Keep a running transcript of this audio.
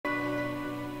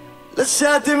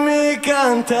Lasciatemi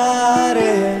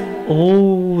cantare.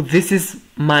 Oh, this is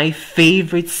my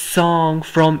favorite song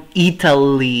from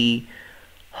Italy.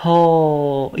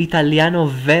 Oh, Italiano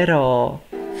vero.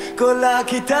 Con la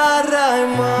chitarra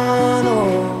in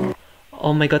mano.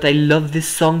 Oh my god, I love this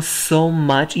song so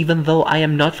much. Even though I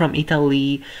am not from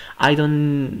Italy, I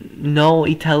don't know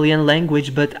Italian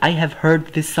language, but I have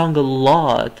heard this song a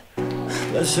lot.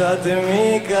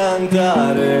 Lasciatemi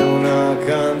cantare una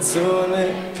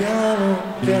canzone piano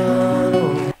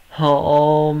piano.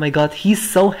 Oh my god, he's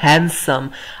so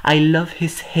handsome. I love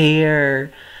his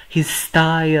hair, his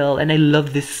style, and I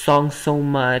love this song so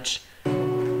much.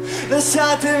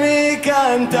 Lasciatemi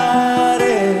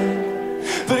cantare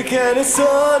perché ne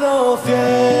sono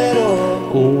fiero.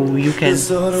 Oh, you can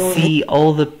see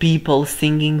all the people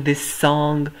singing this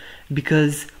song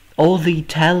because all the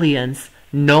Italians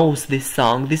knows this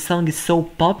song. This song is so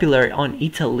popular on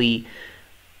Italy.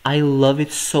 I love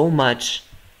it so much.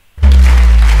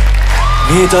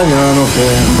 Italiano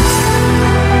vero.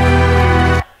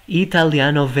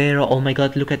 Italiano vero. Oh my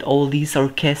god, look at all these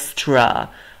orchestra.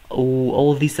 Oh,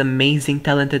 all these amazing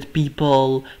talented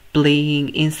people playing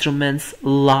instruments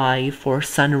live for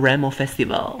SANREMO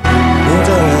festival.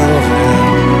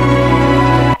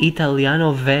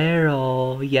 Italiano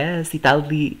vero. Yes,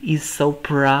 Italy is so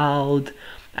proud.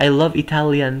 I love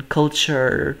Italian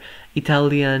culture,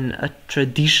 Italian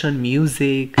tradition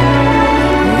music.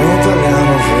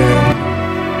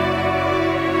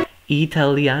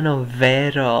 Italiano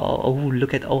vero. Oh,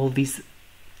 look at all these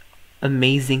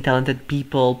amazing talented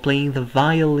people playing the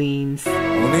violins.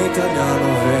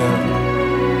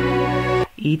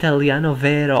 Italiano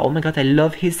vero. Oh my god, I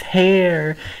love his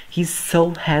hair. He's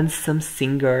so handsome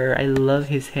singer. I love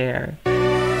his hair.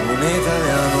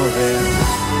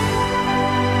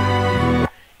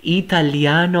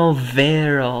 Italiano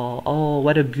vero. Oh,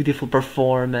 what a beautiful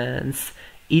performance.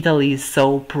 Italy is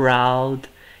so proud.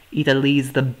 Italy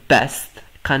is the best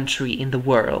country in the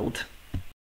world.